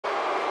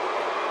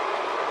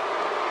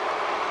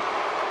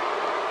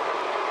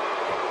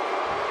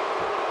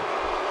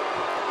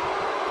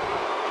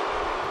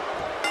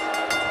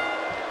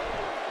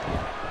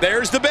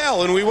There's the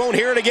bell, and we won't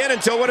hear it again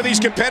until one of these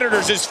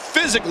competitors is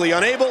physically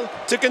unable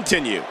to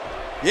continue.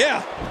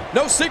 Yeah,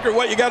 no secret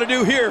what you got to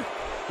do here.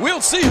 We'll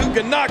see who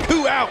can knock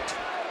who out.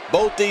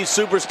 Both these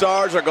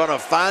superstars are going to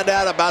find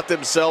out about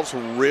themselves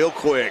real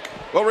quick.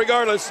 Well,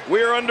 regardless,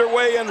 we're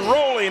underway and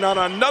rolling on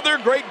another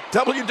great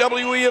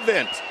WWE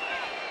event.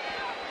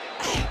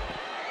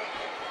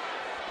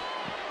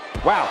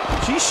 Wow,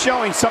 she's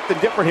showing something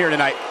different here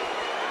tonight.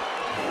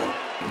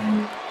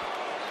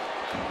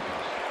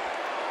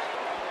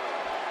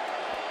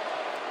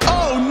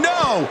 Oh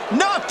no,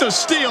 not the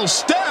steel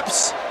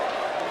steps!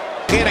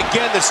 And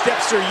again, the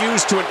steps are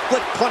used to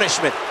inflict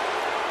punishment.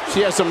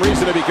 She has some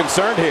reason to be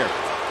concerned here,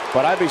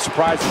 but I'd be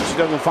surprised if she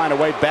doesn't find a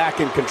way back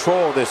and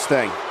control this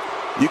thing.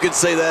 You can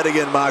say that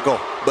again, Michael,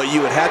 but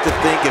you would have to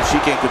think if she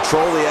can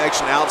control the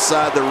action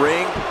outside the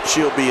ring,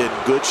 she'll be in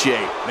good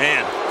shape.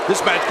 Man,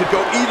 this match could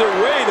go either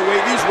way the way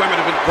these women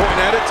have been going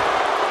at it.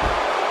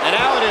 And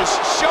now it is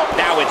show.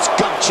 Now it's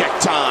gun check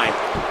time.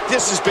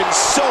 This has been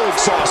so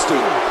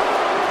exhausting.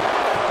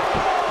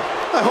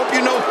 I hope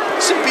you know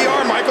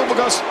CPR, Michael,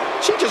 because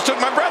she just took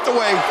my breath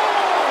away.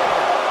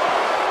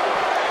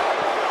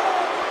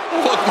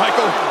 Look,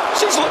 Michael,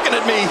 she's looking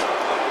at me.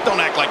 Don't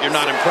act like you're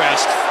not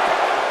impressed.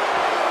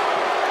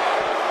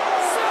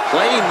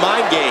 Playing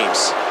mind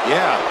games.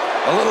 Yeah,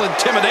 a little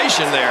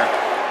intimidation there.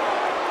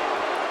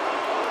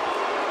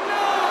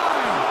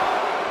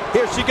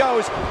 Here she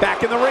goes,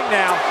 back in the ring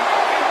now.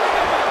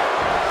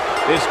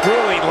 This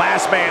grueling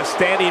last man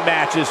standing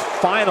match has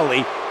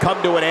finally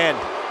come to an end.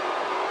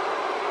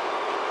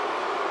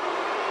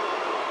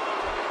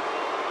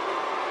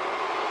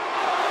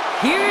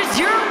 Here's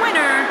your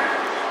winner,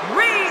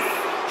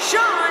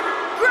 Shawnna.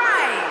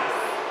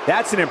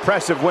 That's an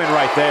impressive win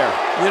right there.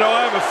 You know,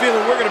 I have a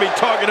feeling we're going to be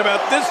talking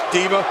about this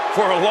diva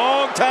for a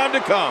long time to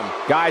come.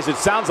 Guys, it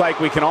sounds like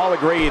we can all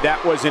agree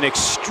that was an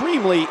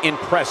extremely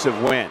impressive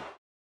win.